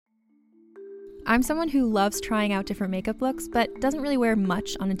I'm someone who loves trying out different makeup looks, but doesn't really wear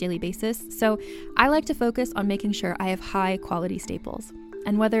much on a daily basis, so I like to focus on making sure I have high quality staples.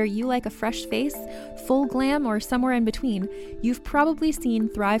 And whether you like a fresh face, full glam, or somewhere in between, you've probably seen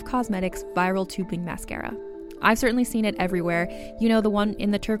Thrive Causemetics Viral Tubing Mascara. I've certainly seen it everywhere. You know, the one in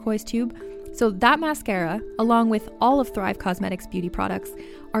the turquoise tube? So that mascara, along with all of Thrive Causemetics beauty products,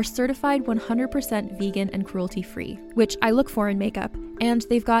 are certified 100% vegan and cruelty-free, which I look for in makeup, and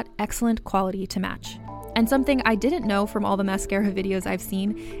they've got excellent quality to match. And something I didn't know from all the mascara videos I've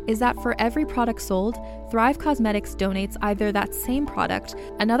seen is that for every product sold, Thrive Causemetics donates either that same product,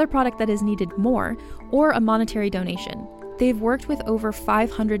 another product that is needed more, or a monetary donation. They've worked with over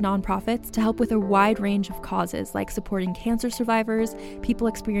 500 nonprofits to help with a wide range of causes like supporting cancer survivors, people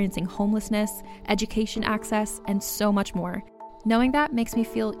experiencing homelessness, education access, and so much more. Knowing that makes me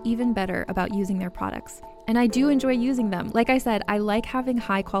feel even better about using their products. And I do enjoy using them. Like I said, I like having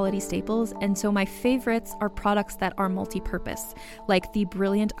high quality staples, and so my favorites are products that are multi-purpose, like the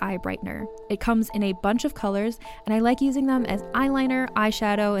Brilliant Eye Brightener. It comes in a bunch of colors, and I like using them as eyeliner,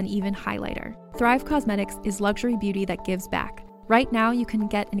 eyeshadow, and even highlighter. Thrive Causemetics is luxury beauty that gives back. Right now, you can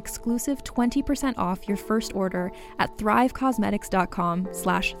get an exclusive 20% off your first order at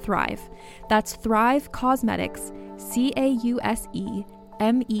thrivecausemetics.com/thrive. That's Thrive Causemetics,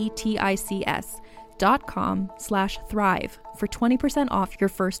 CAUSEMETICS.com/thrive for 20% off your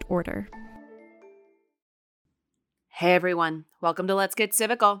first order. Hey everyone, welcome to Let's Get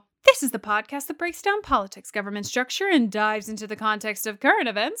Civical. This is the podcast that breaks down politics, government structure, and dives into the context of current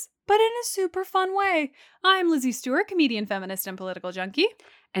events, but in a super fun way. I'm Lizzie Stewart, comedian, feminist, and political junkie.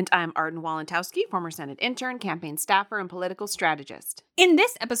 And I'm Arden Walentowski, former Senate intern, campaign staffer, and political strategist. In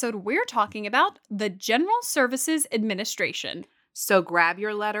this episode, we're talking about the General Services Administration. So grab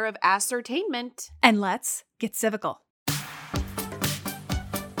your letter of ascertainment. And let's get civical.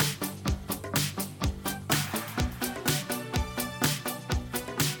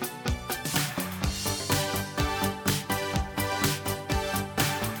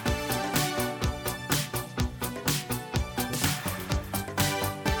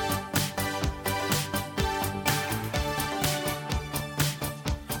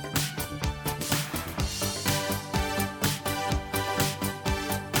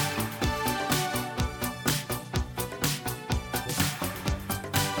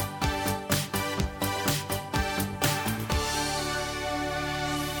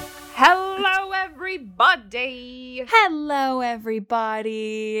 Hello everybody! Hello,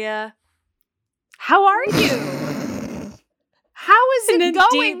 everybody. How are you? How is And it a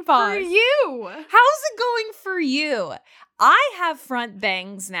going deep for pause. you? How's it going for you? I have front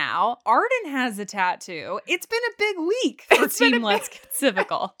bangs now. Arden has a tattoo. It's been a big week for It's been Team a Let's Get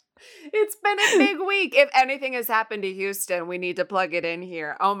Civical. It's been a big week. If anything has happened to Houston, we need to plug it in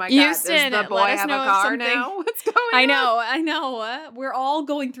here. Oh my God, Houston, does the boy let us have a know if car something- now? What's going on? I know. We're all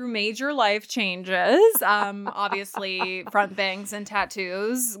going through major life changes. Obviously, front bangs and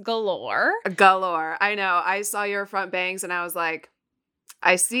tattoos galore. Galore. I know. I saw your front bangs and I was like,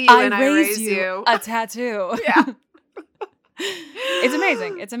 I see you and I raise you. a tattoo. Yeah. It's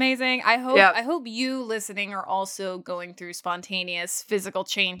amazing. It's amazing. I Yep. hope you listening are also going through spontaneous physical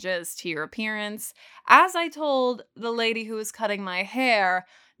changes to your appearance. As I told the lady who was cutting my hair,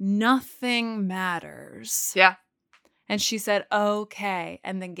 nothing matters. Yeah. And she said, okay,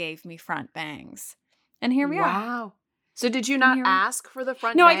 and then gave me front bangs. And here we are. Wow. So did you not here we- ask for the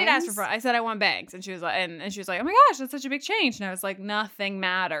front No, bangs? I did ask for front. I said I want bangs, and she was like, and she was like, "Oh my gosh, that's such a big change." And I was like, "Nothing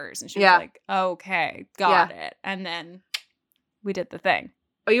matters." And she Yeah. was like, "Okay, got it." And then we did the thing.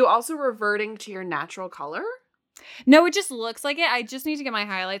 Are you also reverting to your natural color? No, it just looks like it. I just need to get my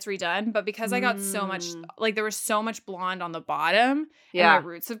highlights redone. But because I got so much, like there was so much blonde on the bottom, and my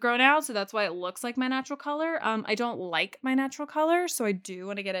roots have grown out, so that's why it looks like my natural color. I don't like my natural color, so I do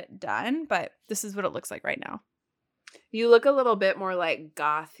want to get it done. But this is what it looks like right now. You look a little bit more like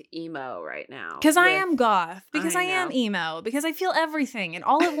goth emo right now. Because I with- am goth. Because I I am know. emo. Because I feel everything and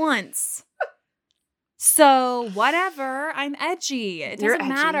all at once. So whatever. I'm edgy. It You're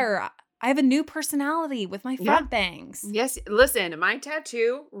doesn't edgy. matter. I have a new personality with my front bangs. Yes, listen, my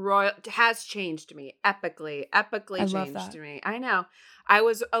tattoo has changed me epically I love changed that. me. I know. I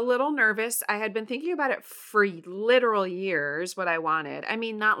was a little nervous. I had been thinking about it for literal years, what I wanted. I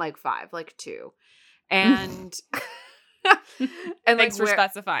mean, not like 5, like 2. And and Thanks for where-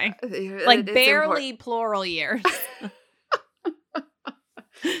 specifying. It's Like important. barely plural years.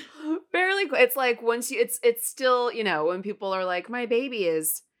 Barely. It's like once you, it's still, you know, when people are like, my baby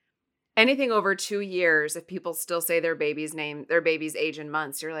is anything over 2 years, if people still say their baby's name, their baby's age in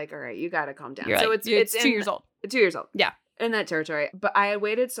months, you're like, all right, you got to calm down. You're So like, it's 2 years old. 2 years old. Yeah. in that territory. But I had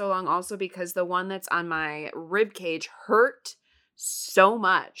waited so long also because the one that's on my rib cage hurt so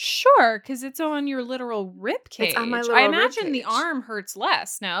much. Sure, because it's on your literal rib cage. It's on my little I rib imagine the cage. arm hurts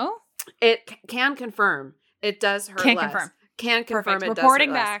less, no? It can confirm. It does hurt Can less. confirm. Can confirm Perfect. it does Reporting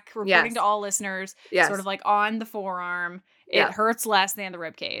hurt less. back, reporting Yes. to all listeners, Yes. sort of like on the forearm. It Yeah. hurts less than the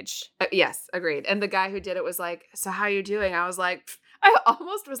rib cage. Yes, agreed. And the guy who did it was like, so how you doing? I was like, I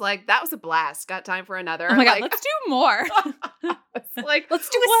almost was like, that was a blast. Got time for another. Oh my God, Like, let's do more. it's like, Let's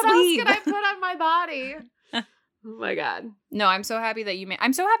do a what sleeve. else can I put on my body? Oh my God. No, I'm so happy that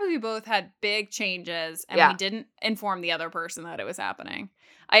I'm so happy we both had big changes and Yeah. we didn't inform the other person that it was happening.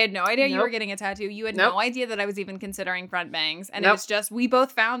 I had no idea you were Nope. getting a tattoo. You had Nope. no idea that I was even considering front bangs. And it Nope. was just, we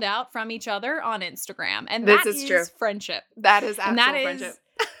both found out from each other on Instagram. And This that is true. friendship. That is And actual that friendship.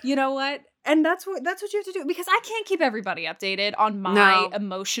 is, you know what? And that's what you have to do, because I can't keep everybody updated on my No.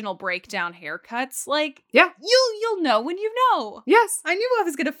 emotional breakdown haircuts. Like, Yeah. you'll know when you know. Yes. I knew I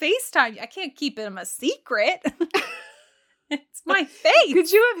was gonna FaceTime you. I can't keep them a secret. It's my face.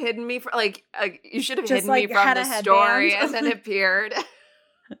 Could you have hidden me for like you should have Just, hidden like, me from had the a story headband. and then appeared.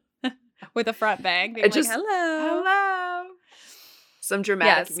 With a front bang, being It just- like, hello. Hello. Some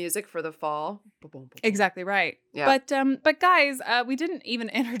dramatic Yes. music for the fall. Exactly right. Yeah. But guys, we didn't even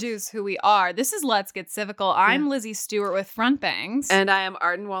introduce who we are. This is Let's Get Civical. I'm Lizzie Stewart with Front Bangs. And I am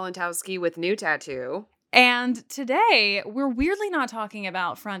Arden Walentowski with New Tattoo. And today, we're weirdly not talking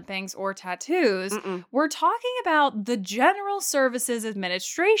about front bangs or tattoos. Mm-mm. We're talking about the General Services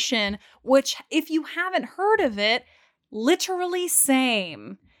Administration, which, if you haven't heard of it, literally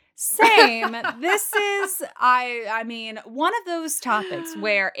same. Same. This is, I mean, one of those topics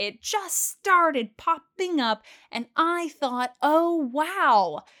where it just started popping up and I thought, oh,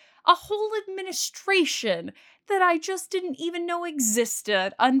 wow, a whole administration that I just didn't even know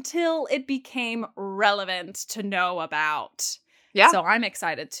existed until it became relevant to know about. Yeah. So I'm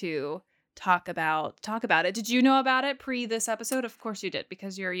excited to talk about it. Did you know about it pre this episode? Of course you did,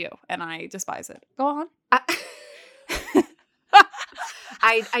 because you're you and I despise it. Go on.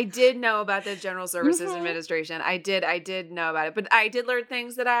 I did know about the General Services Mhm. Administration. I did know about it, but I did learn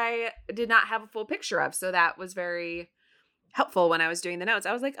things that I did not have a full picture of. So that was very helpful when I was doing the notes.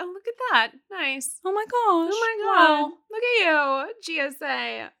 I was like, oh, look at that. Nice. Oh my gosh. Oh my God. Look at you,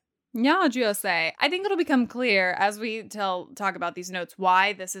 GSA. Yeah, GSA. I think it'll become clear as we talk about these notes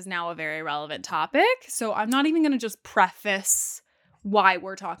why this is now a very relevant topic. So I'm not even going to just preface why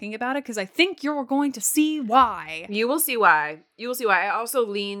we're talking about it, because I think you're going to see why. You will see why. I also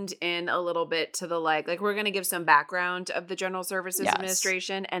leaned in a little bit to the like we're going to give some background of the General Services Yes.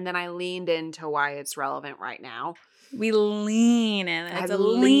 Administration, and then I leaned into why it's relevant right now. We lean in. It's I a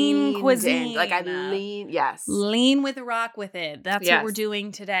lean leaned cuisine. in. Yes. Lean with the rock with it. That's Yes. what we're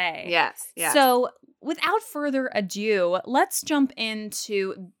doing today. Yes. Yes. So without further ado, let's jump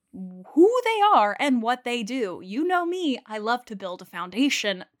into who they are and what they do. You know me, I love to build a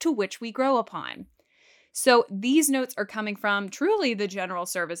foundation to which we grow upon. So these notes are coming from truly the General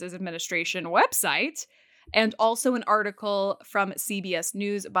Services Administration website, and also an article from CBS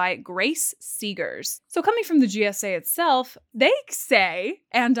News by Grace Seegers. So coming from the GSA itself, they say,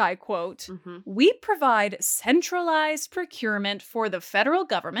 and I quote, "We provide centralized procurement for the federal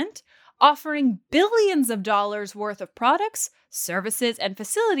government, offering billions of dollars worth of products, services, and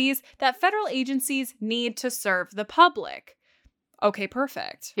facilities that federal agencies need to serve the public." Okay,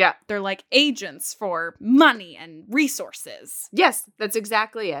 perfect. Yeah. They're like agents for money and resources. Yes, that's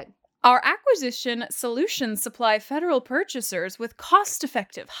exactly it. Our acquisition solutions supply federal purchasers with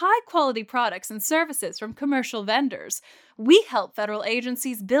cost-effective, high-quality products and services from commercial vendors. We help federal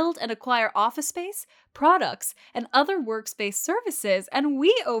agencies build and acquire office space, products, and other workspace services, and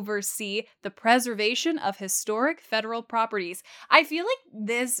we oversee the preservation of historic federal properties. I feel like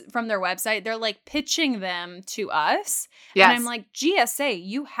this, from their website, they're like pitching them to us. Yes. And I'm like, GSA,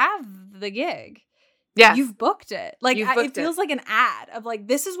 you have the gig. Yes. You've booked it. Like, You've it booked feels like an ad of like,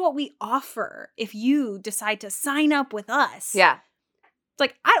 this is what we offer if you decide to sign up with us. Yeah. It's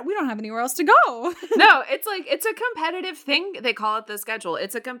like, we don't have anywhere else to go. No, it's like, it's a competitive thing. They call it the schedule.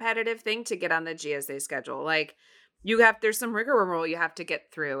 It's a competitive thing to get on the GSA schedule. Like, there's some rigmarole you have to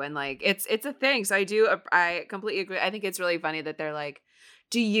get through. And like, it's a thing. So I completely agree. I think it's really funny that they're like,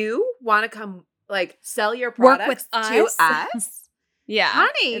 do you want to come like sell your products Work with to us? us? Yeah.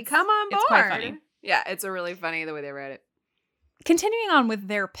 Honey, come on board. It's quite funny. Yeah, it's a really funny the way they read it. Continuing on with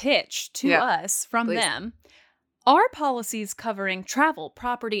their pitch to us from Please. them, our policies covering travel,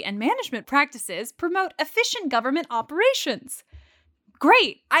 property, and management practices promote efficient government operations.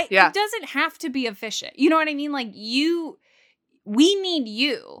 Great. It doesn't have to be efficient. You know what I mean? Like we need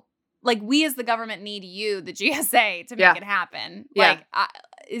you like, we as the government need you, the GSA, to make it happen. Yeah. Like,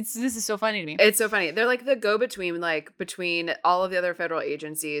 this is so funny to me. It's so funny. They're like the go-between, like, between all of the other federal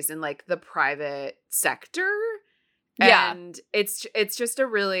agencies and, like, the private sector. Yeah. And it's just a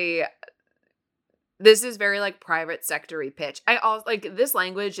really, this is very, like, private sector-y pitch. I also, like, this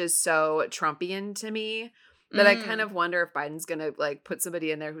language is so Trumpian to me that I kind of wonder if Biden's going to, like, put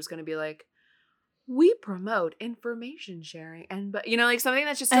somebody in there who's going to be like, we promote information sharing, and but like something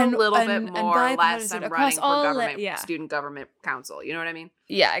that's just a little bit more or less. I'm running for government, student government council. You know what I mean?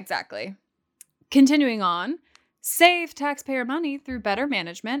 Yeah, exactly. Continuing on, save taxpayer money through better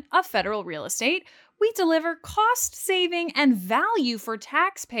management of federal real estate. We deliver cost saving and value for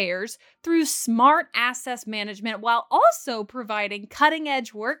taxpayers through smart asset management while also providing cutting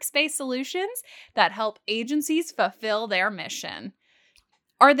edge workspace solutions that help agencies fulfill their mission.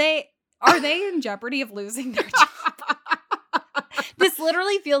 Are they in jeopardy of losing their job? This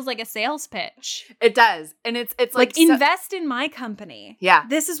literally feels like a sales pitch. It does. And it's like invest in my company. Yeah.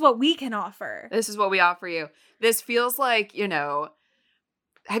 This is what we can offer. This is what we offer you. This feels like,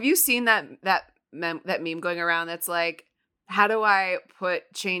 have you seen that meme going around that's like, how do I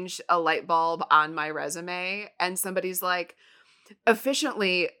change a light bulb on my resume? And somebody's like,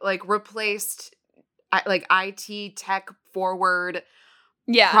 efficiently, like, replaced like IT tech forward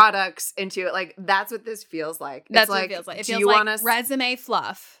products into it. Like, that's what this feels like. That's what it feels like. It feels like resume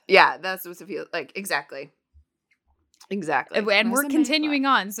fluff. Yeah, that's what it feels like. Exactly. And resume we're continuing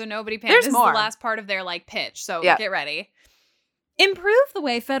on, so nobody panics. This is the last part of their pitch, so get ready. Improve the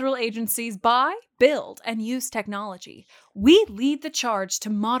way federal agencies buy, build, and use technology. We lead the charge to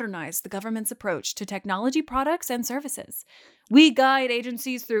modernize the government's approach to technology products and services. We guide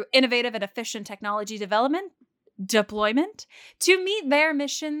agencies through innovative and efficient technology deployment to meet their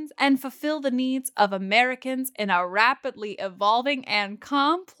missions and fulfill the needs of Americans in a rapidly evolving and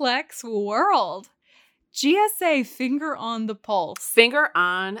complex world. GSA, finger on the pulse. Finger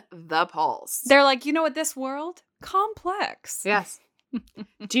on the pulse. They're like, you know what, this world? Complex. Yes.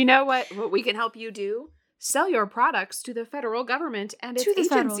 Do you know what we can help you do? Sell your products to the federal government and its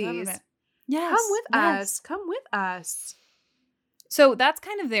agencies. Yes. Come with us. So that's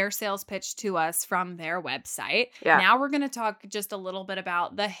kind of their sales pitch to us from their website. Yeah. Now we're going to talk just a little bit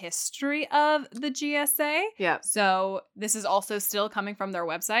about the history of the GSA. Yeah. So this is also still coming from their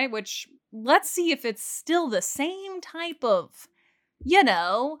website, which let's see if it's still the same type of,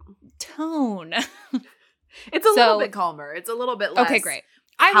 tone. It's a little bit calmer. It's a little bit less. Okay, great.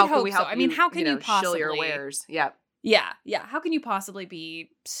 I would hope so. I mean, how can you possibly shill your wares? Yeah. Yeah. How can you possibly be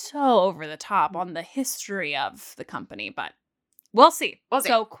so over the top on the history of the company? But we'll see.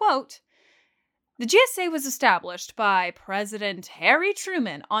 So, quote, the GSA was established by President Harry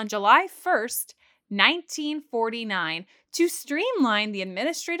Truman on July 1st, 1949, to streamline the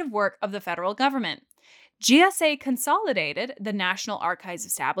administrative work of the federal government. GSA consolidated the National Archives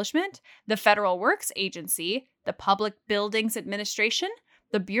Establishment, the Federal Works Agency, the Public Buildings Administration,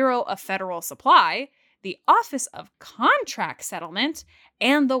 the Bureau of Federal Supply, the Office of Contract Settlement,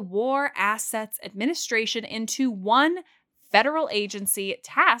 and the War Assets Administration into one federal agency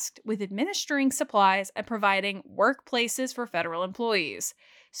tasked with administering supplies and providing workplaces for federal employees.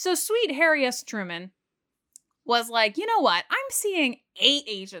 So sweet Harry S. Truman was like, you know what? I'm seeing 8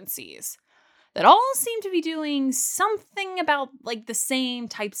 agencies that all seem to be doing something about the same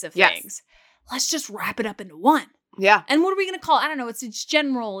types of things. Let's just wrap it up into one. Yeah. And what are we going to call it? I don't know. It's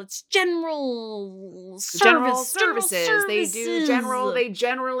general services. They do general. They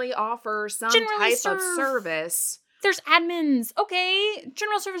generally offer some type of service. There's admins. Okay.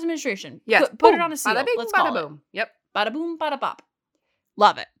 General Service Administration. Yes. Put it on a seal. Bada bing, Let's bada call boom. it. Yep. Bada boom, bada bop.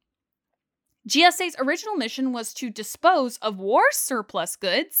 Love it. GSA's original mission was to dispose of war surplus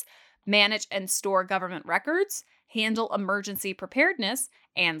goods, manage and store government records, handle emergency preparedness,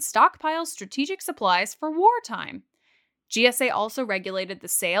 and stockpile strategic supplies for wartime. GSA also regulated the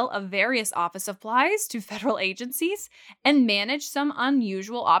sale of various office supplies to federal agencies and managed some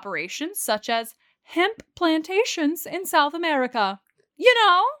unusual operations such as hemp plantations in South America.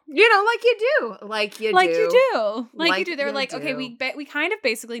 Like you do. They were like, okay, we kind of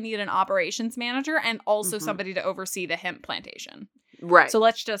basically need an operations manager and also somebody to oversee the hemp plantation. Right. So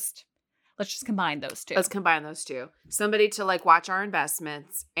let's just combine those two. Let's combine those two. Somebody to watch our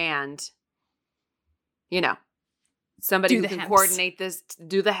investments and, somebody who can coordinate this,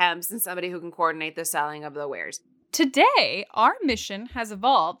 do the hemps, and somebody who can coordinate the selling of the wares. Today, our mission has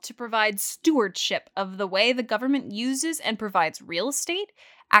evolved to provide stewardship of the way the government uses and provides real estate,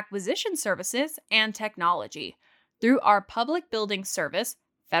 acquisition services, and technology. Through our public building service,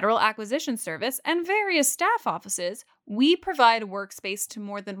 federal acquisition service, and various staff offices, We provide workspace to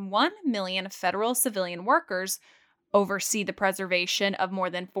more than 1 million federal civilian workers, oversee the preservation of more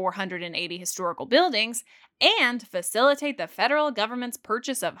than 480 historical buildings, and facilitate the federal government's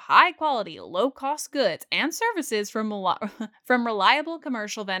purchase of high-quality, low-cost goods and services from reliable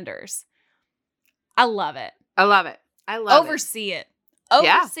commercial vendors. I love it. I love it. I love Oversee it.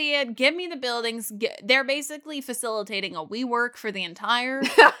 Oversee it. Give me the buildings. They're basically facilitating a WeWork for the entire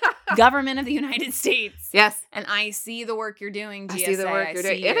government of the United States. Yes. And I see the work you're doing, GSA. I see the work you're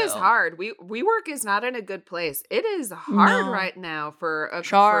doing. It is hard. WeWork is not in a good place. It is hard right now for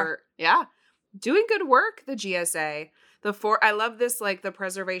doing good work, the GSA. I love this, like the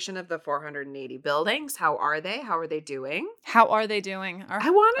preservation of the 480 buildings. How are they? How are they doing? How are they doing? I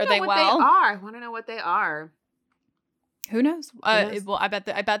want to know what they are. I want to know what they are. Who knows? Well, I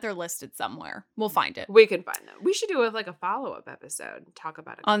bet they're listed somewhere. We'll find it. We can find them. We should do like a follow-up episode. Talk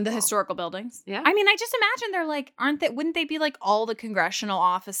about it on the historical buildings. Yeah. I mean, I just imagine they're like, wouldn't they be like all the congressional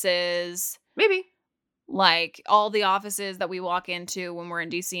offices? Maybe. Like all the offices that we walk into when we're in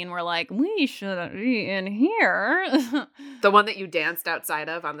DC and we're like, we shouldn't be in here. The one that you danced outside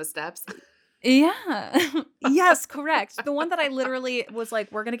of on the steps. Yeah. Yes, correct. The one that I literally was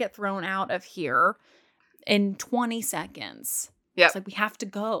like, we're going to get thrown out of here in 20 seconds. Yeah. It's like, we have to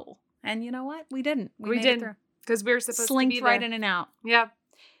go. And you know what? We didn't. We didn't. Because we were supposed to be there. Right in and out. Yeah.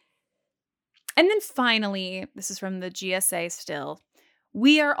 And then finally, this is from the GSA still.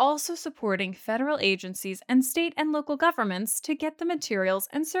 We are also supporting federal agencies and state and local governments to get the materials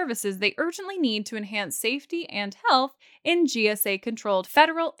and services they urgently need to enhance safety and health in GSA-controlled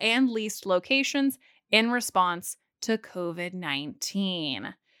federal and leased locations in response to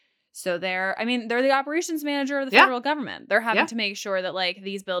COVID-19. So they're the operations manager of the federal government. They're having to make sure that like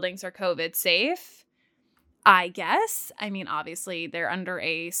these buildings are COVID safe, I guess. I mean, obviously they're under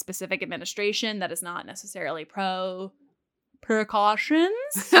a specific administration that is not necessarily pro precautions.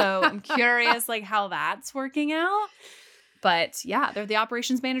 So I'm curious like how that's working out. But yeah, they're the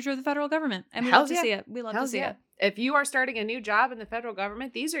operations manager of the federal government. And we love to see it. We love to see it. If you are starting a new job in the federal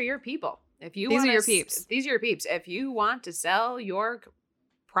government, these are your people. These are your peeps. These are your peeps. If you want to sell your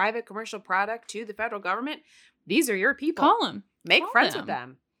private commercial product to the federal government, these are your people. Call them. Make friends with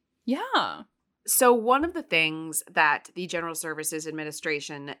them. Yeah. So one of the things that the General Services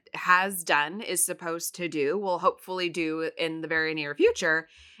Administration has done, is supposed to do, will hopefully do in the very near future,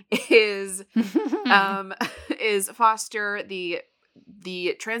 is foster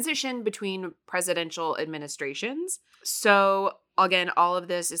the transition between presidential administrations. So again, all of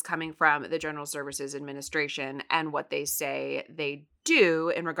this is coming from the General Services Administration and what they say they do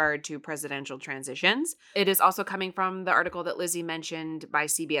in regard to presidential transitions. It is also coming from the article that Lizzie mentioned by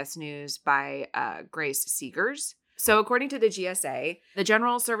CBS News by Grace Seegers. So according to the GSA, the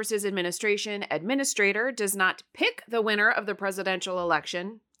General Services Administration administrator does not pick the winner of the presidential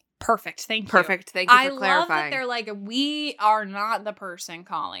election. Perfect. Thank you. Perfect. Thank you for clarifying. I love that they're like, we are not the person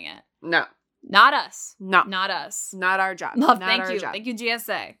calling it. No. Not us. No. Not us. Not our job. Love, thank you. Thank you,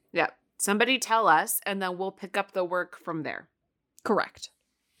 GSA. Yeah. Somebody tell us, and then we'll pick up the work from there. Correct.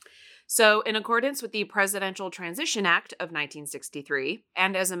 So, in accordance with the Presidential Transition Act of 1963,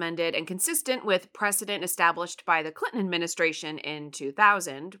 and as amended and consistent with precedent established by the Clinton administration in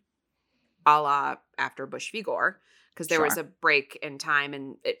 2000, a la after Bush v. Gore, because there was a break in time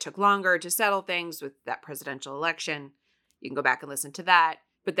and it took longer to settle things with that presidential election. You can go back and listen to that.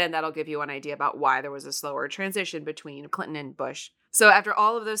 But then that'll give you an idea about why there was a slower transition between Clinton and Bush. So after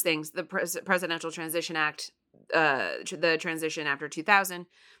all of those things, the Presidential Transition Act, the transition after 2000,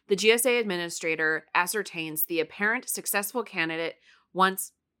 the GSA administrator ascertains the apparent successful candidate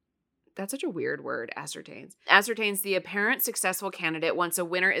once... That's such a weird word, ascertains. Ascertains the apparent successful candidate once a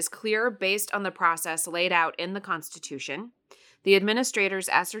winner is clear based on the process laid out in the Constitution. The administrator's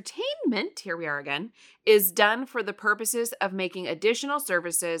ascertainment, here we are again, is done for the purposes of making additional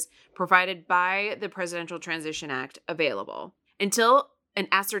services provided by the Presidential Transition Act available. Until an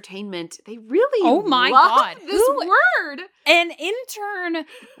ascertainment, they really love this word. An intern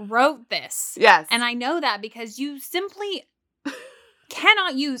wrote this. Yes. And I know that because you simply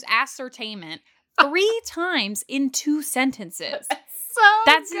cannot use ascertainment 3 times in 2 sentences.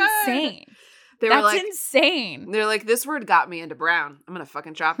 That's good. Insane. That's insane. They're like, this word got me into Brown. I'm going to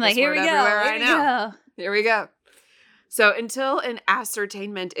fucking drop this word everywhere right now. Here we go. So until an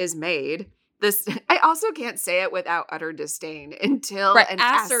ascertainment is made, this I also can't say it without utter disdain. Until an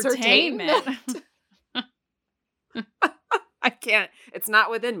ascertainment. I can't. It's not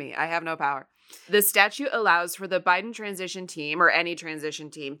within me. I have no power. The statute allows for the Biden transition team or any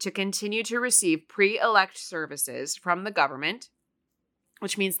transition team to continue to receive pre-elect services from the government,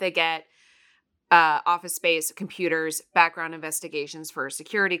 which means they get office space, computers, background investigations for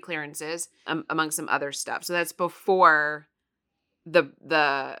security clearances, among some other stuff. So that's before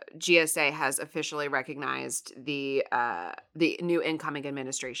the GSA has officially recognized the new incoming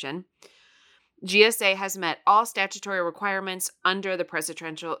administration. GSA has met all statutory requirements under the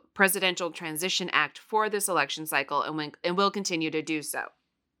Presidential Transition Act for this election cycle and will continue to do so.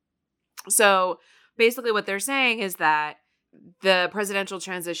 So basically what they're saying is that the Presidential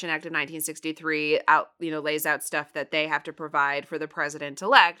Transition Act of 1963 lays out stuff that they have to provide for the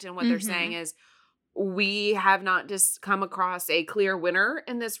president-elect. And what they're saying is, we have not just come across a clear winner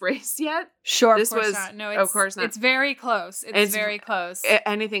in this race yet. Sure, this of course was, not. No, of course not. It's very close. It's very close.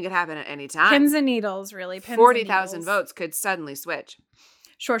 Anything could happen at any time. Pins and needles, really. 40,000 votes could suddenly switch.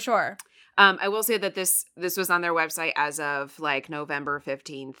 Sure. I will say that this was on their website as of like November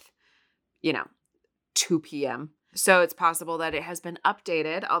 15th, 2 p.m. So it's possible that it has been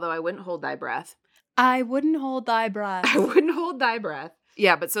updated, although I wouldn't hold thy breath. I wouldn't hold thy breath. I wouldn't hold thy breath.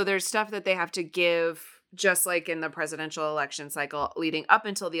 Yeah, but so there's stuff that they have to give, just like in the presidential election cycle leading up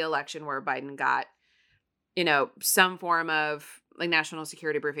until the election where Biden got, some form of like national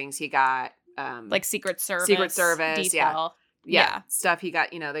security briefings. He got like Secret Service detail. Yeah. Stuff he got,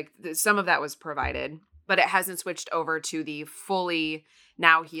 some of that was provided, but it hasn't switched over to the fully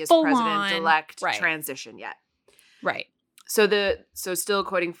now he is president-elect transition yet. Right. So still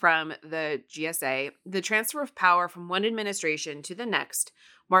quoting from the GSA, the transfer of power from one administration to the next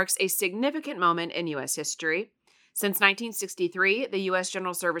marks a significant moment in U.S. history. Since 1963, the U.S.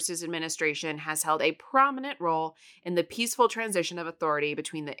 General Services Administration has held a prominent role in the peaceful transition of authority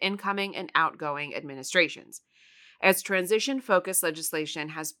between the incoming and outgoing administrations. As transition-focused legislation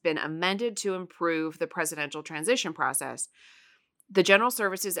has been amended to improve the presidential transition process, the General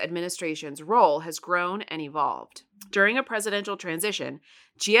Services Administration's role has grown and evolved. During a presidential transition,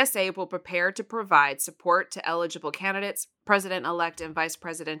 GSA will prepare to provide support to eligible candidates, president-elect and vice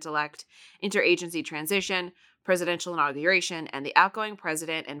president-elect, interagency transition, presidential inauguration, and the outgoing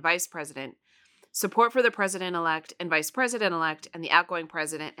president and vice president. Support for the president-elect and vice president-elect and the outgoing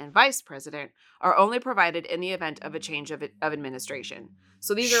president and vice president are only provided in the event of a change of administration.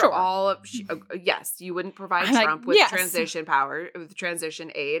 So these are all, yes, you wouldn't provide Trump with transition power, with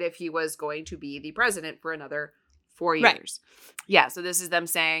transition aid if he was going to be the president for another 4 years. Right. Yeah, so this is them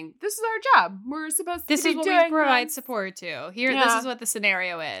saying, this is our job. We're supposed to be doing this. This is what we provide support to. Here, this is what the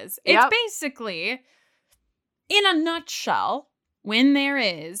scenario is. It's basically, in a nutshell, when there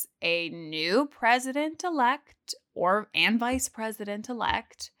is a new president-elect and vice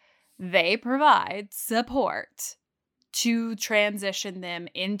president-elect, they provide support to transition them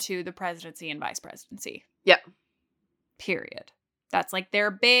into the presidency and vice presidency. Yep. Period. That's like their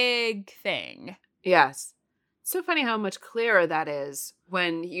big thing. Yes. So funny how much clearer that is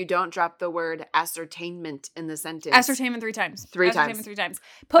when you don't drop the word ascertainment in the sentence. Ascertainment 3 times. Ascertainment 3 times.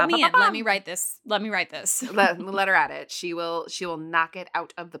 Put me in. Let me write this. Let Let her at it. She will knock it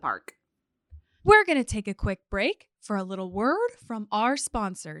out of the park. We're going to take a quick break for a little word from our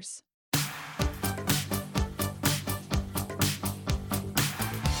sponsors.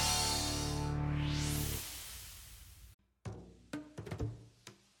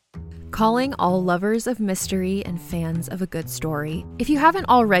 Calling all lovers of mystery and fans of a good story. If you haven't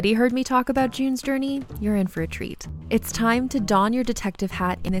already heard me talk about June's Journey, you're in for a treat. It's time to don your detective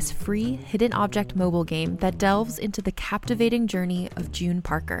hat in this free hidden object mobile game that delves into the captivating journey of June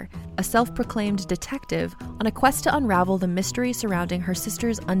Parker, a self-proclaimed detective on a quest to unravel the mystery surrounding her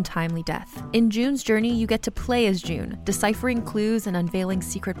sister's untimely death. In June's Journey, you get to play as June, deciphering clues and unveiling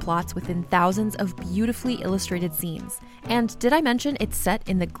secret plots within thousands of beautifully illustrated scenes. And did I mention it's set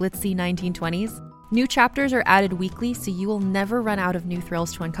in the glitzy 1920s? New chapters are added weekly, so you will never run out of new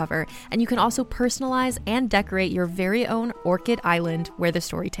thrills to uncover, and you can also personalize and decorate your very own Orchid Island where the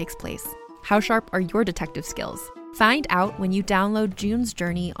story takes place. How sharp are your detective skills? Find out when you download June's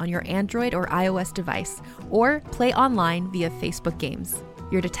Journey on your Android or iOS device, or play online via Facebook Games.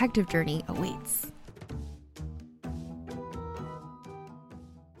 Your detective journey awaits.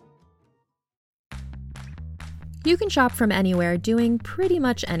 You can shop from anywhere doing pretty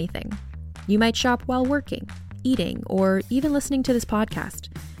much anything. You might shop while working, eating, or even listening to this podcast.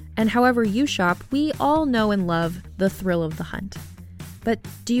 And however you shop, we all know and love the thrill of the hunt. But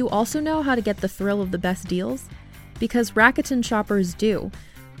do you also know how to get the thrill of the best deals? Because Rakuten shoppers do.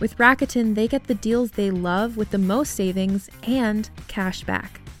 With Rakuten, they get the deals they love with the most savings and cash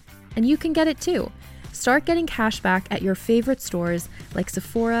back. And you can get it too. Start getting cash back at your favorite stores like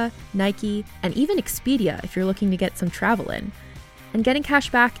Sephora, Nike, and even Expedia if you're looking to get some travel in. And getting cash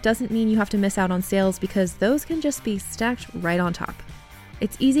back doesn't mean you have to miss out on sales because those can just be stacked right on top.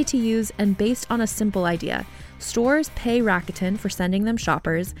 It's easy to use and based on a simple idea. Stores pay Rakuten for sending them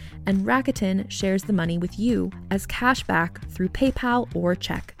shoppers, and Rakuten shares the money with you as cash back through PayPal or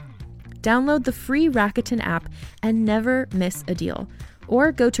check. Download the free Rakuten app and never miss a deal.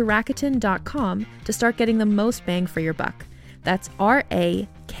 Or go to Rakuten.com to start getting the most bang for your buck. That's Rakuten.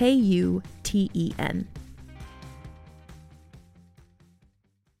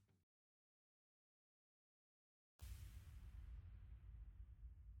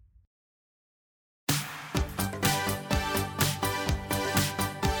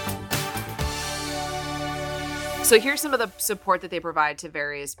 So here's some of the support that they provide to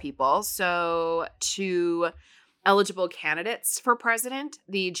various people. So to eligible candidates for president,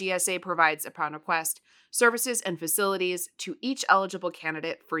 the GSA provides, upon request, services and facilities to each eligible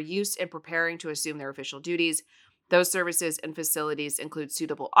candidate for use in preparing to assume their official duties. Those services and facilities include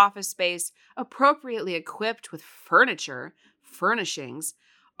suitable office space, appropriately equipped with furniture, furnishings,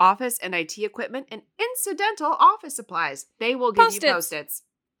 office and IT equipment, and incidental office supplies. They will give you Post-its.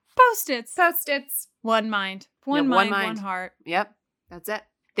 Post-its. Post-its. One mind. One mind, one heart. Yep, that's it.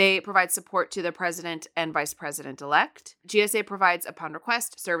 They provide support to the president and vice president-elect. GSA provides, upon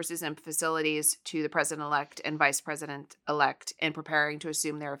request, services and facilities to the president-elect and vice president-elect in preparing to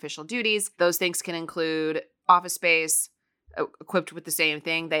assume their official duties. Those things can include office space, equipped with the same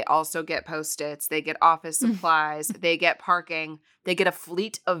thing. They also get Post-its. They get office supplies. They get parking. They get a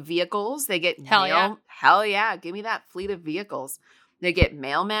fleet of vehicles. They get Hell mail. yeah. Hell yeah. Give me that fleet of vehicles. They get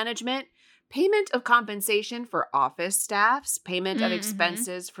mail management. Payment of compensation for office staffs, payment of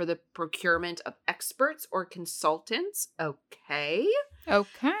expenses for the procurement of experts or consultants. Okay.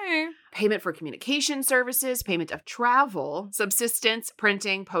 Payment for communication services, payment of travel, subsistence,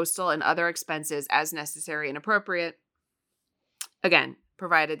 printing, postal, and other expenses as necessary and appropriate. Again,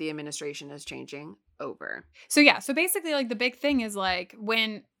 provided the administration is changing over. So basically like the big thing is like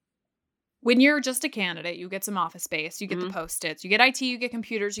when you're just a candidate, you get some office space, you get the Post-its, you get IT, you get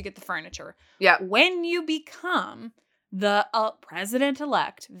computers, you get the furniture. Yeah. When you become the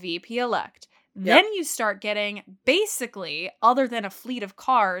president-elect, VP-elect, then you start getting basically, other than a fleet of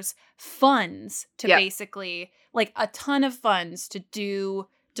cars, funds to basically, like a ton of funds to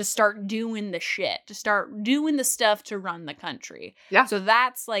start doing the shit, to start doing the stuff to run the country. Yeah. So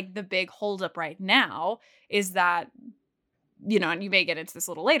that's like the big holdup right now is that, you know, and you may get into this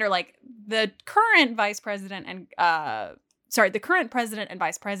a little later, like the current president and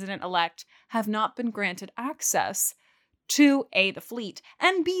vice president-elect have not been granted access to A, the fleet,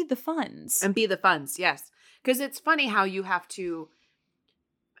 and B, the funds. And B, the funds, yes. Because it's funny how you have to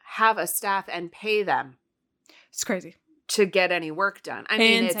have a staff and pay them. It's crazy. To get any work done. I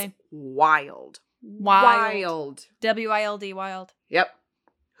mean, Insane. It's wild. Wild. W-I-L-D, wild. Yep.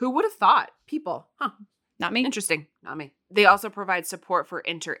 Who would have thought? People. Huh. Not me. Interesting. Not me. They also provide support for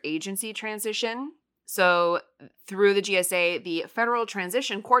interagency transition. So through the GSA, the Federal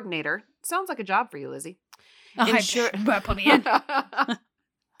Transition Coordinator, sounds like a job for you, Lizzie. Put me in.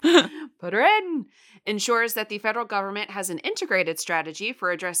 Put her in. Ensures that the federal government has an integrated strategy for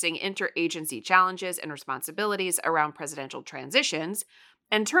addressing interagency challenges and responsibilities around presidential transitions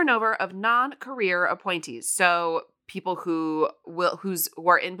and turnover of non-career appointees. So people who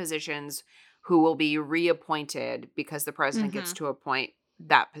are in positions who will be reappointed because the president gets to appoint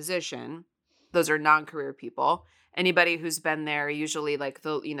that position. Those are non-career people. Anybody who's been there, usually like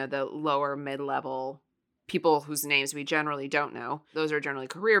the lower mid-level people whose names we generally don't know. Those are generally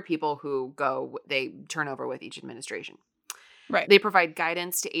career people who they turn over with each administration. Right. They provide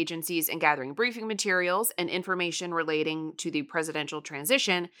guidance to agencies in gathering briefing materials and information relating to the presidential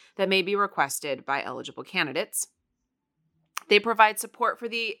transition that may be requested by eligible candidates. They provide support for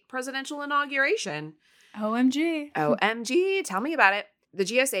the presidential inauguration. OMG. OMG. Tell me about it. The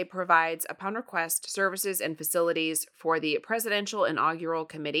GSA provides, upon request, services and facilities for the Presidential Inaugural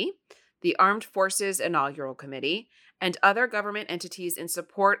Committee, the Armed Forces Inaugural Committee, and other government entities in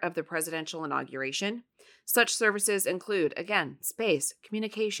support of the presidential inauguration. Such services include, again, space,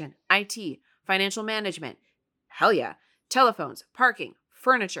 communication, IT, financial management, hell yeah, telephones, parking,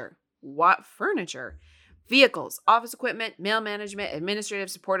 furniture. What furniture? Vehicles, office equipment, mail management, administrative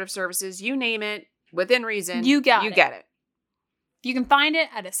supportive services, you name it, within reason. You get it. If you can find it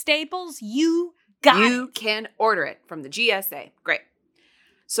at a Staples, you got it. You can order it from the GSA. Great.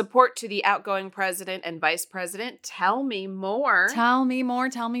 Support to the outgoing president and vice president. Tell me more. Tell me more.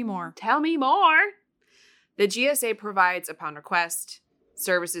 Tell me more. Tell me more. The GSA provides, upon request,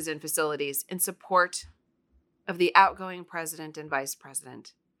 services and facilities in support of the outgoing president and vice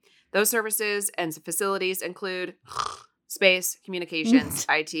president. Those services and facilities include space, communications,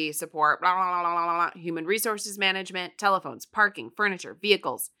 IT, support, blah, blah, blah, blah, blah, human resources management, telephones, parking, furniture,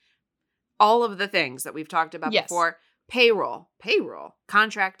 vehicles, all of the things that we've talked about before. Payroll,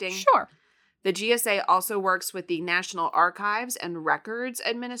 contracting. Sure. The GSA also works with the National Archives and Records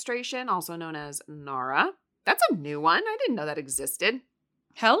Administration, also known as NARA. That's a new one. I didn't know that existed.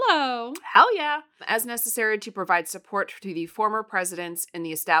 Hello. Hell yeah. As necessary to provide support to the former presidents in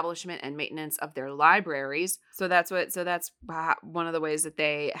the establishment and maintenance of their libraries. So that's one of the ways that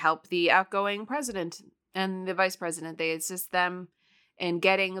they help the outgoing president and the vice president. They assist them in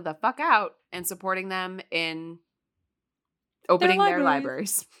getting the fuck out and supporting them in opening their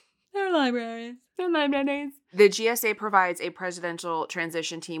libraries. Their libraries. The GSA provides a presidential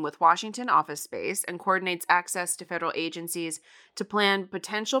transition team with Washington office space and coordinates access to federal agencies to plan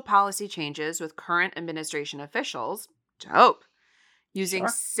potential policy changes with current administration officials. Dope. Using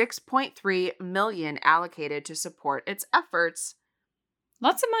 $6.3 million allocated to support its efforts.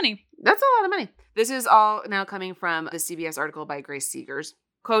 Lots of money. That's a lot of money. This is all now coming from the CBS article by Grace Seegers.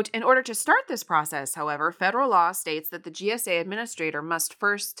 Quote, in order to start this process, however, federal law states that the GSA administrator must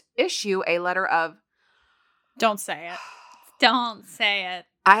first issue a letter of... Don't say it. Don't say it.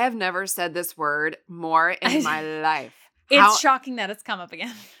 I have never said this word more in my life. It's shocking that it's come up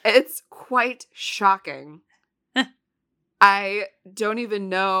again. It's quite shocking. I don't even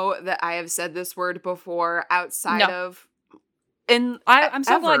know that I have said this word before outside of... I'm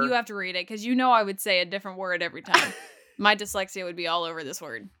so glad you have to read it because you know I would say a different word every time. My dyslexia would be all over this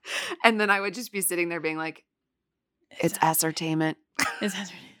word. And then I would just be sitting there being like, it's ascertainment. It's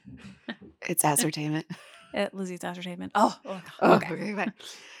ascertainment. It's ascertainment. Lizzie's ascertainment. Oh, okay. Fine.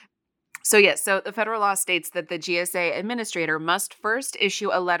 So yes, so the federal law states that the GSA administrator must first issue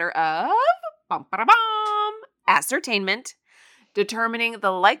a letter of ascertainment determining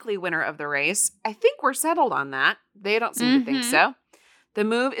the likely winner of the race. I think we're settled on that. They don't seem to think so. The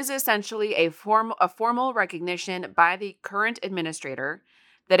move is essentially a formal recognition by the current administrator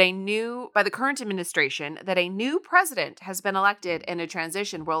by the current administration that a new president has been elected and a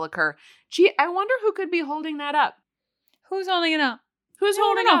transition will occur. Gee, I wonder who could be holding that up. Who's holding it up? Who's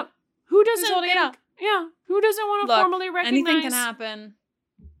holding it up? Who doesn't Who's holding it up? Yeah. Who doesn't want to formally recognize? Anything can happen.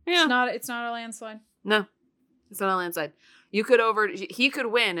 Yeah. It's not a landslide. No. It's not a landslide. He could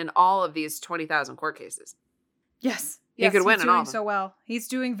win in all of these 20,000 court cases. Yes. He could win in all of them. He's doing so well. He's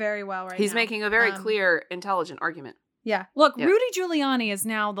doing very well right now. He's making a very clear, intelligent argument. Yeah. Look, Rudy Giuliani is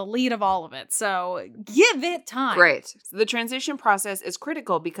now the lead of all of it, so give it time. Great. The transition process is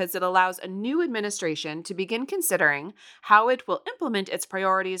critical because it allows a new administration to begin considering how it will implement its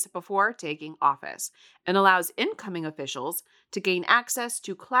priorities before taking office, and allows incoming officials to gain access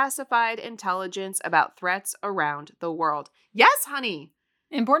to classified intelligence about threats around the world. Yes, honey.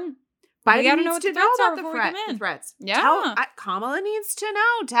 Important. Biden needs to know about the threats. Yeah. Kamala needs to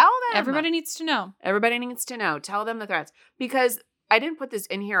know. Tell them. Everybody needs to know. Everybody needs to know. Tell them the threats. Because I didn't put this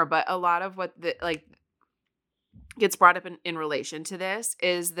in here, but a lot of what gets brought up in relation to this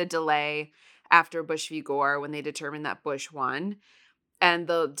is the delay after Bush v. Gore when they determined that Bush won. And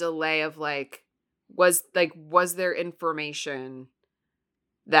the delay of was there information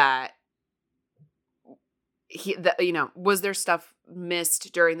that was there stuff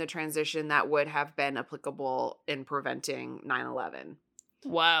missed during the transition that would have been applicable in preventing 9/11?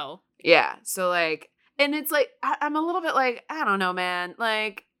 Wow. Yeah. So and it's I'm a little bit I don't know, man.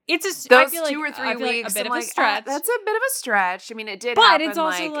 It's those 2 or 3 weeks. A bit of a stretch. That's a bit of a stretch. I mean, it did but happen it's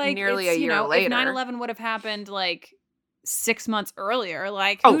also nearly a year later. If 9/11 would have happened 6 months earlier,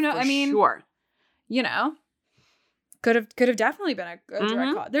 who knows? I mean, sure. Could have definitely been a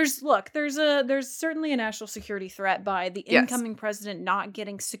direct call. There's certainly a national security threat by the incoming president not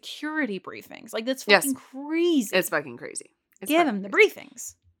getting security briefings. That's fucking crazy. It's fucking crazy. Give him the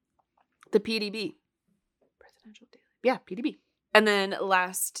briefings. The PDB. Presidential Daily. Yeah, PDB. And then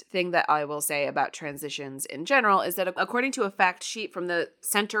last thing that I will say about transitions in general is that according to a fact sheet from the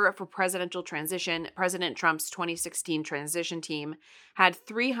Center for Presidential Transition, President Trump's 2016 transition team had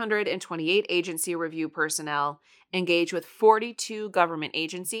 328 agency review personnel engage with 42 government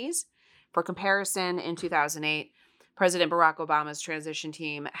agencies. For comparison, in 2008, President Barack Obama's transition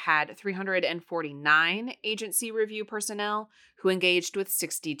team had 349 agency review personnel who engaged with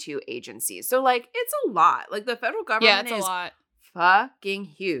 62 agencies. So, it's a lot. The federal government is a lot. Fucking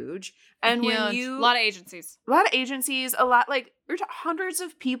huge. And huge. When you... A lot of agencies. Hundreds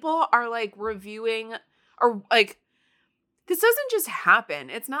of people are, reviewing, or, this doesn't just happen.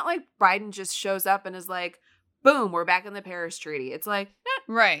 It's not like Biden just shows up and is boom, we're back in the Paris Treaty. It's right.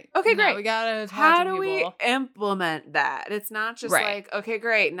 Okay, great. We gotta how do we implement that? It's not just okay,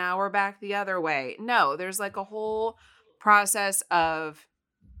 great, now we're back the other way. No, there's a whole process of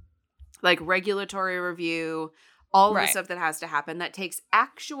like regulatory review, all of the stuff that has to happen that takes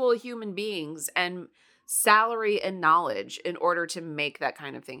actual human beings and salary and knowledge in order to make that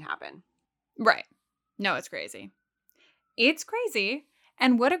kind of thing happen. Right. No, it's crazy. It's crazy.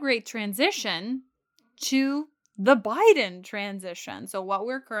 And what a great transition to the Biden transition. So what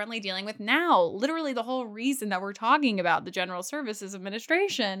we're currently dealing with now, literally the whole reason that we're talking about the General Services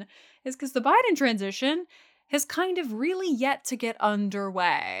Administration is because the Biden transition has kind of really yet to get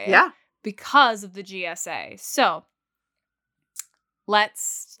underway. Yeah. Because of the GSA. So let's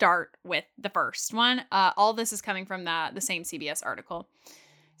start with the first one. All this is coming from the same CBS article.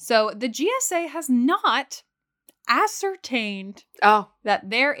 So the GSA has not ascertained that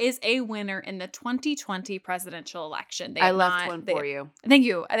there is a winner in the 2020 presidential election. I left one for you. Thank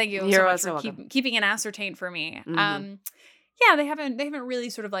you. You're so much for keeping it ascertained for me. Mm-hmm. Yeah, they haven't really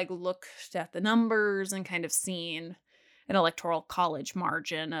sort of like looked at the numbers and kind of seen an electoral college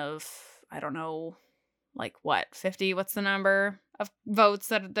margin of, I don't know, like what, 50? What's the number of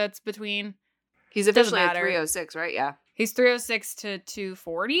votes that's between? He's officially at 306, right? Yeah. He's 306 to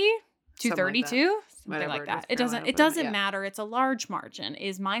 240, 232, something like that. It doesn't matter. It's a large margin,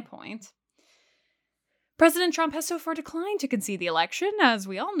 is my point. President Trump has so far declined to concede the election, as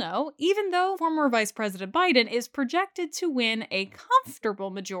we all know, even though former Vice President Biden is projected to win a comfortable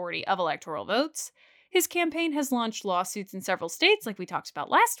majority of electoral votes. His campaign has launched lawsuits in several states, like we talked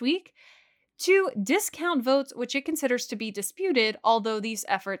about last week, to discount votes which it considers to be disputed, although these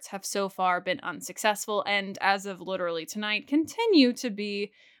efforts have so far been unsuccessful and, as of literally tonight, continue to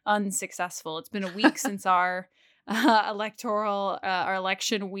be unsuccessful. It's been a week since our our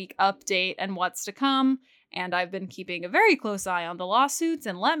election week update and what's to come, and I've been keeping a very close eye on the lawsuits,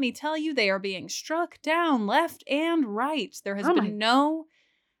 and let me tell you, they are being struck down left and right. There has been no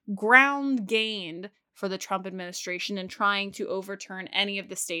ground gained for the Trump administration in trying to overturn any of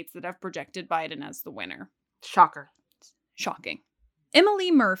the states that have projected Biden as the winner. Shocking.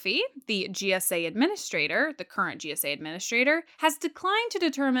 Emily Murphy, the GSA administrator, the current GSA administrator, has declined to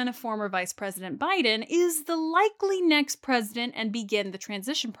determine if former Vice President Biden is the likely next president and begin the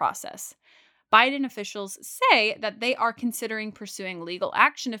transition process. Biden officials say that they are considering pursuing legal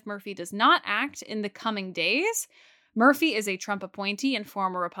action if Murphy does not act in the coming days. Murphy is a Trump appointee and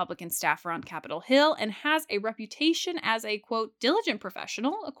former Republican staffer on Capitol Hill and has a reputation as a, quote, diligent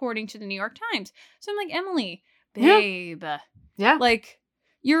professional, according to the New York Times. So I'm like, Emily, babe. Yeah. Like,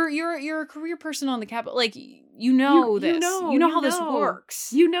 you're a career person on the Capitol. Like, you know this. You know how this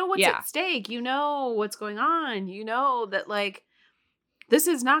works. You know what's at stake. You know what's going on. You know that, like, this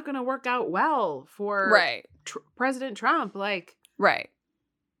is not going to work out well for President Trump. Like, right.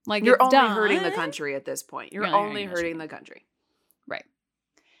 Like, you're only hurting the country at this point. You're only hurting the country. Right.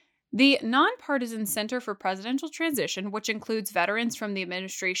 The Nonpartisan Center for Presidential Transition, which includes veterans from the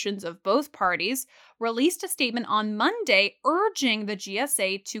administrations of both parties, released a statement on Monday urging the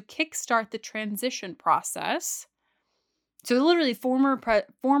GSA to kickstart the transition process. So literally former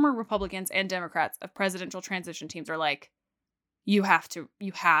Republicans and Democrats of presidential transition teams are like, you have to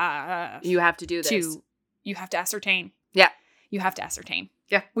do this. You have to ascertain. Yeah. You have to ascertain.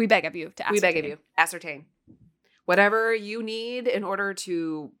 Yeah. We beg of you to ascertain. We beg of you. Ascertain. Whatever you need in order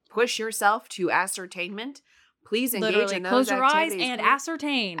to push yourself to ascertainment, please engage in those close your eyes activities. And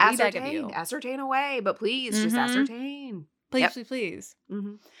ascertain. We beg of you. Ascertain away, but please just ascertain. Please.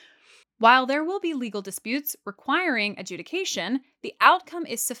 Mm-hmm. While there will be legal disputes requiring adjudication, the outcome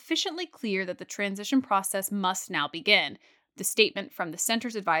is sufficiently clear that the transition process must now begin. The statement from the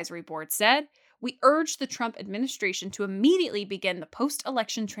Center's Advisory Board said, "We urge the Trump administration to immediately begin the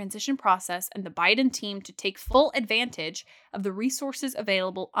post-election transition process and the Biden team to take full advantage of the resources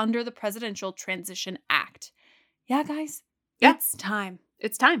available under the Presidential Transition Act." Yeah, guys. Yeah. It's time.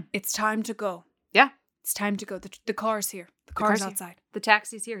 It's time. It's time to go. Yeah. It's time to go. The car's here. The car's outside. The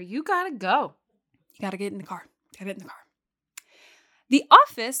taxi's here. You gotta go. You gotta get in the car. The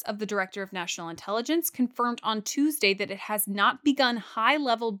Office of the Director of National Intelligence confirmed on Tuesday that it has not begun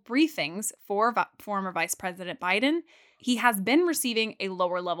high-level briefings for former Vice President Biden. He has been receiving a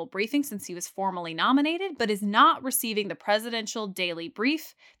lower-level briefing since he was formally nominated, but is not receiving the Presidential Daily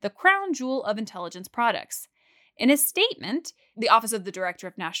Brief, the crown jewel of intelligence products. In a statement, the Office of the Director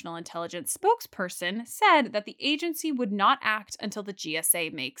of National Intelligence spokesperson said that the agency would not act until the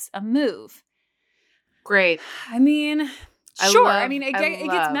GSA makes a move. Great. I mean...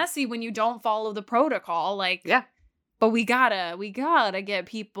 It gets messy when you don't follow the protocol. Like, yeah, but we gotta get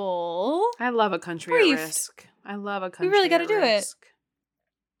people. I love a country at risk. We really gotta do it.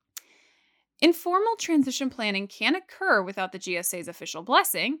 Informal transition planning can occur without the GSA's official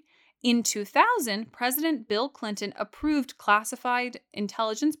blessing. In 2000, President Bill Clinton approved classified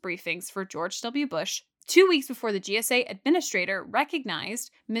intelligence briefings for George W. Bush 2 weeks before the GSA administrator recognized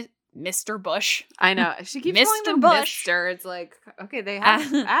Mr. Bush. I know. She keeps calling them Bush. Mr. It's like, okay, they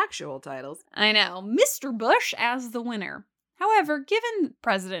have actual titles. I know. Mr. Bush as the winner. However, given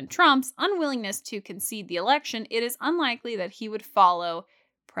President Trump's unwillingness to concede the election, it is unlikely that he would follow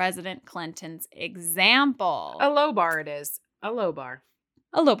President Clinton's example. A low bar it is. A low bar.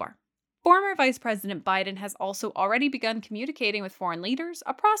 A low bar. Former Vice President Biden has also already begun communicating with foreign leaders,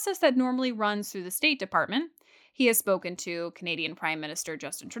 a process that normally runs through the State Department. He has spoken to Canadian Prime Minister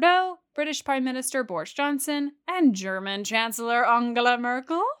Justin Trudeau, British Prime Minister Boris Johnson, and German Chancellor Angela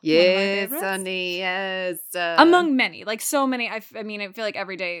Merkel. Yes, honey, yes. Among many, like so many. I feel like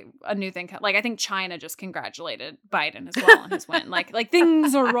every day a new thing. Like I think China just congratulated Biden as well on his win. Like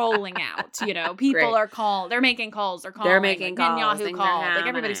things are rolling out. You know, people are calling. They're making calls. They're calling. They're making calls. Netanyahu called. Like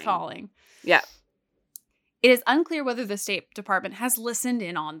everybody's calling. Yeah. It is unclear whether the State Department has listened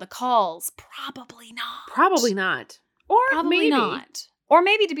in on the calls. Probably not. Probably not. Or Probably maybe not. Or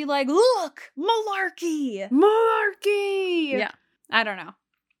maybe to be like, look, malarkey. Malarkey. Yeah, I don't know.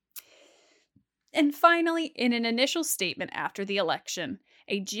 And finally, in an initial statement after the election,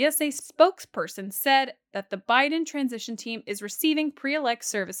 a GSA spokesperson said that the Biden transition team is receiving pre-elect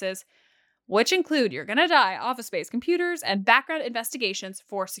services, which include, you're gonna die, office space, computers, and background investigations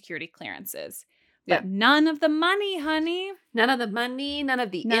for security clearances. But none of the money, honey. None of the money, none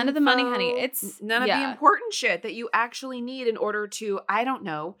of the money, honey. It's none of the important shit that you actually need in order to, I don't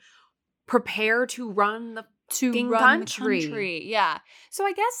know, prepare to run the country. Yeah. So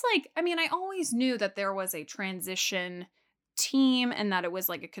I guess I always knew that there was a transition team and that it was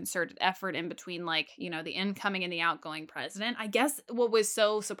like a concerted effort in between the incoming and the outgoing president. I guess what was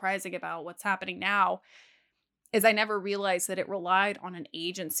so surprising about what's happening now is I never realized that it relied on an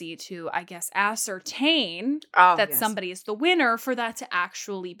agency to, I guess, ascertain that somebody is the winner for that to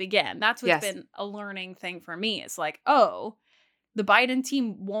actually begin. That's what's been a learning thing for me. It's like, the Biden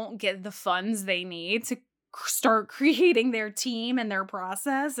team won't get the funds they need to start creating their team and their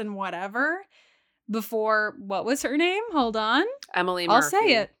process and whatever before, what was her name? Hold on. Emily Murphy. I'll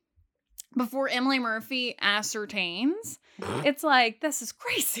say it. Before Emily Murphy ascertains, it's like, this is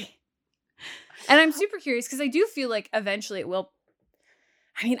crazy. And I'm super curious because I do feel like eventually it will.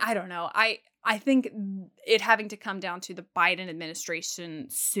 I don't know. I think it having to come down to the Biden administration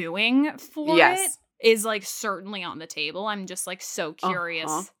suing for it is certainly on the table. I'm just so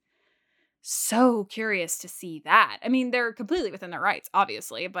curious. So curious to see that. They're completely within their rights,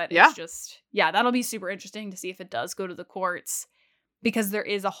 obviously, but it's just, that'll be super interesting to see if it does go to the courts because there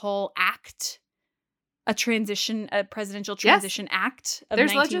is a whole act. A presidential transition act of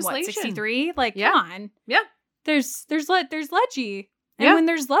 1963. Come on. Yeah. There's leggy. And when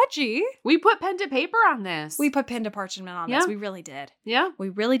there's leggy, we put pen to paper on this. We put pen to parchment on this. We really did. Yeah. We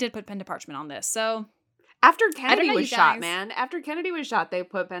really did put pen to parchment on this. So after Kennedy was shot, man. After Kennedy was shot, they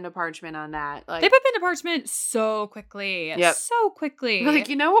put pen to parchment on that. They put pen to parchment so quickly. Yep. So quickly.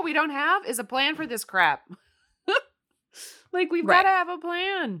 You know what we don't have is a plan for this crap. We've got to have a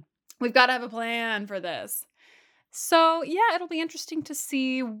plan. We've got to have a plan for this. So, it'll be interesting to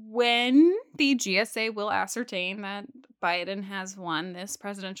see when the GSA will ascertain that Biden has won this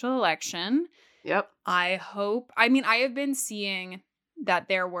presidential election. Yep. I hope. I have been seeing that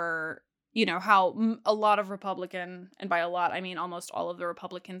there were, how a lot of Republican, and by a lot, I mean almost all of the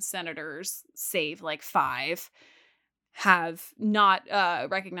Republican senators, save 5, have not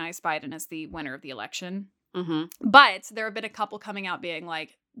recognized Biden as the winner of the election. Mm-hmm. But there have been a couple coming out being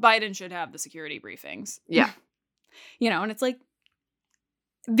like, Biden should have the security briefings. Yeah. And it's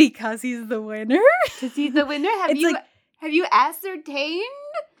because he's the winner? Because he's the winner? Have you ascertained?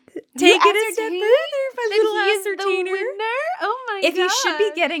 Take it a step further, my little ascertainer. The winner? Oh my god. If he should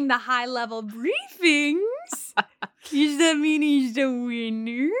be getting the high level briefings, does that mean he's the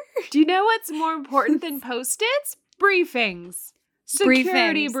winner? Do you know what's more important than Post-its? Briefings.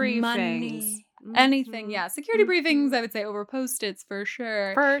 Security briefings. Money. Anything, security briefings, I would say, over Post-its for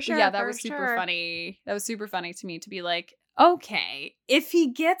sure. Yeah, that was super funny. That was super funny to me to be like, okay, if he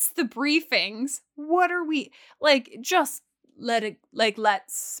gets the briefings, what are we just let it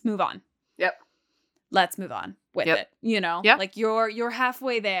let's move on. Yep. Let's move on with it. Yep. You're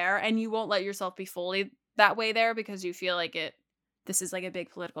halfway there and you won't let yourself be fully that way there because you feel like this is a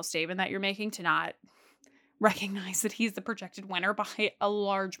big political statement that you're making to not recognize that he's the projected winner by a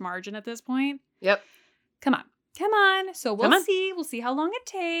large margin at this point. Yep. Come on. So we'll see. We'll see how long it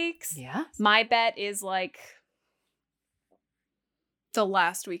takes. Yeah. My bet is the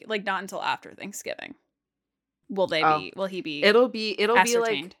last week, not until after Thanksgiving. Will he be? It'll be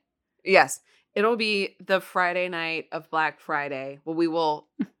Yes. It'll be the Friday night of Black Friday. Well,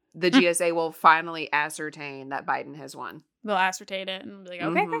 the GSA will finally ascertain that Biden has won. They'll ascertain it and be like,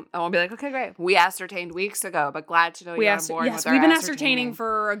 okay, great. I won't be like, okay, great. We ascertained weeks ago, but glad to know you're on board with our we've been ascertaining. ascertaining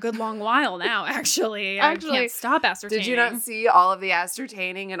for a good long while now, actually. I can't stop ascertaining. Did you not see all of the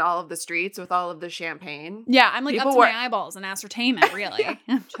ascertaining in all of the streets with all of the champagne? Yeah, I'm like up to my eyeballs in ascertainment, really.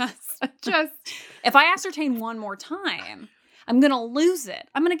 just if I ascertain one more time, I'm going to lose it.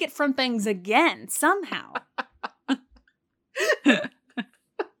 I'm going to get front bangs again somehow.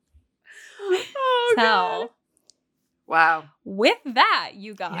 Oh, God. Wow. With that,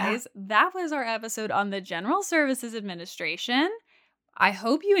 you guys, that was our episode on the General Services Administration. I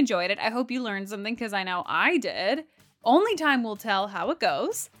hope you enjoyed it. I hope you learned something because I know I did. Only time will tell how it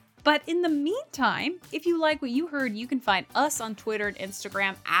goes. But in the meantime, if you like what you heard, you can find us on Twitter and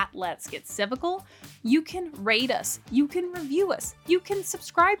Instagram at Let's Get Civical. You can rate us. You can review us. You can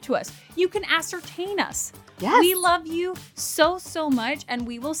subscribe to us. You can ascertain us. Yes. We love you so, so much, and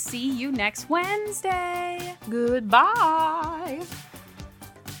we will see you next Wednesday. Goodbye.